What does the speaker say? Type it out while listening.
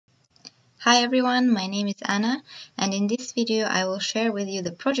Hi everyone, my name is Anna, and in this video I will share with you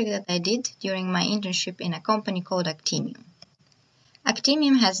the project that I did during my internship in a company called Actemium.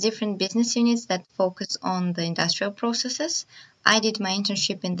 Actemium has different business units that focus on the industrial processes. I did my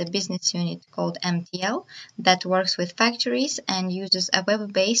internship in the business unit called MTL that works with factories and uses a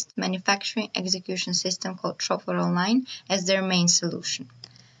web-based manufacturing execution system called Shopfloor-Online as their main solution.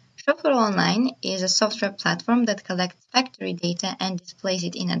 Shopfloor-Online is a software platform that collects factory data and displays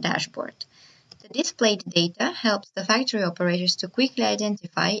it in a dashboard. The displayed data helps the factory operators to quickly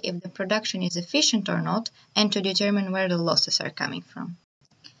identify if the production is efficient or not and to determine where the losses are coming from.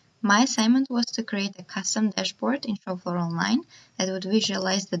 My assignment was to create a custom dashboard in Shopfloor-Online that would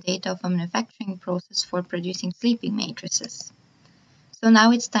visualize the data of a manufacturing process for producing sleeping mattresses. So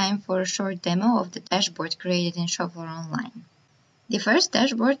now it's time for a short demo of the dashboard created in Shopfloor-Online. The first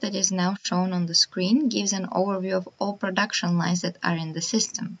dashboard that is now shown on the screen gives an overview of all production lines that are in the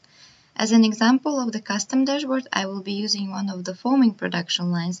system. As an example of the custom dashboard, I will be using one of the foaming production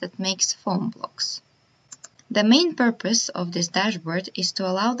lines that makes foam blocks. The main purpose of this dashboard is to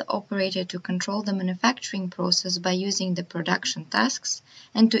allow the operator to control the manufacturing process by using the production tasks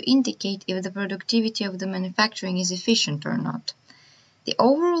and to indicate if the productivity of the manufacturing is efficient or not. The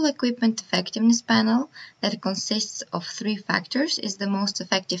overall equipment effectiveness panel that consists of 3 factors is the most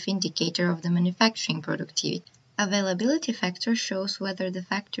effective indicator of the manufacturing productivity. Availability factor shows whether the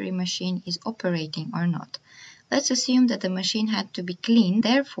factory machine is operating or not. Let's assume that the machine had to be cleaned,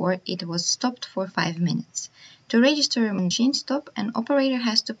 therefore it was stopped for 5 minutes. To register a machine stop, an operator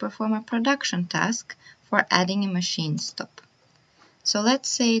has to perform a production task for adding a machine stop. So let's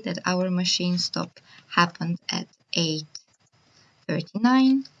say that our machine stop happened at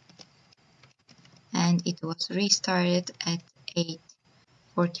 8:39 and it was restarted at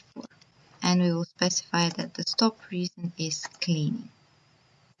 8:44. And we will specify that the stop reason is cleaning.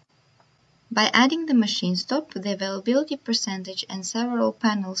 By adding the machine stop, the availability percentage and several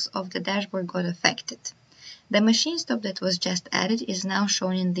panels of the dashboard got affected. The machine stop that was just added is now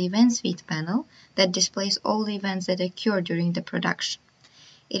shown in the event suite panel that displays all the events that occur during the production.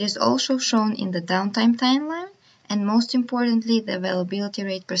 It is also shown in the downtime timeline, and most importantly, the availability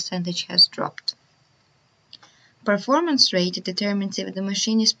rate percentage has dropped. Performance rate determines if the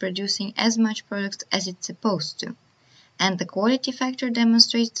machine is producing as much product as it's supposed to, and the quality factor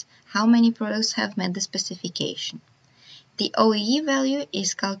demonstrates how many products have met the specification. The OEE value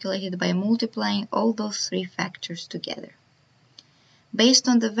is calculated by multiplying all those 3 factors together. Based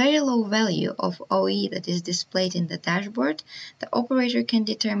on the very low value of OEE that is displayed in the dashboard, the operator can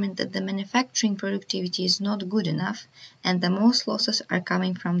determine that the manufacturing productivity is not good enough and the most losses are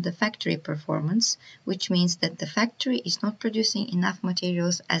coming from the factory performance, which means that the factory is not producing enough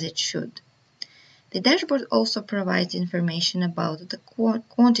materials as it should. The dashboard also provides information about the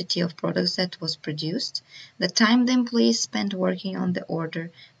quantity of products that was produced, the time the employees spent working on the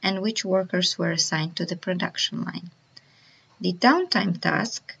order, and which workers were assigned to the production line. The downtime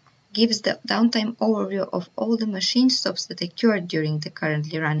task gives the downtime overview of all the machine stops that occurred during the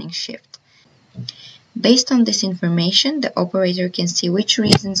currently running shift. Based on this information, the operator can see which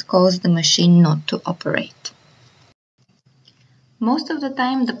reasons caused the machine not to operate. Most of the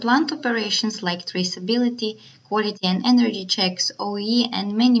time, the plant operations like traceability, quality and energy checks, OEE,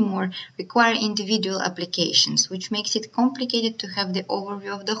 and many more require individual applications, which makes it complicated to have the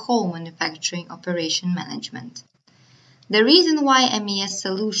overview of the whole manufacturing operation management. The reason why MES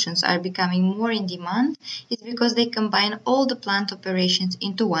solutions are becoming more in demand is because they combine all the plant operations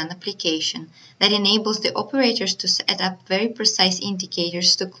into one application that enables the operators to set up very precise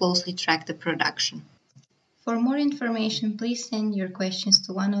indicators to closely track the production. For more information, please send your questions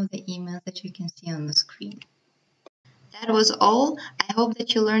to one of the emails that you can see on the screen. That was all. I hope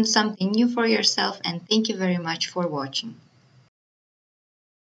that you learned something new for yourself, and thank you very much for watching.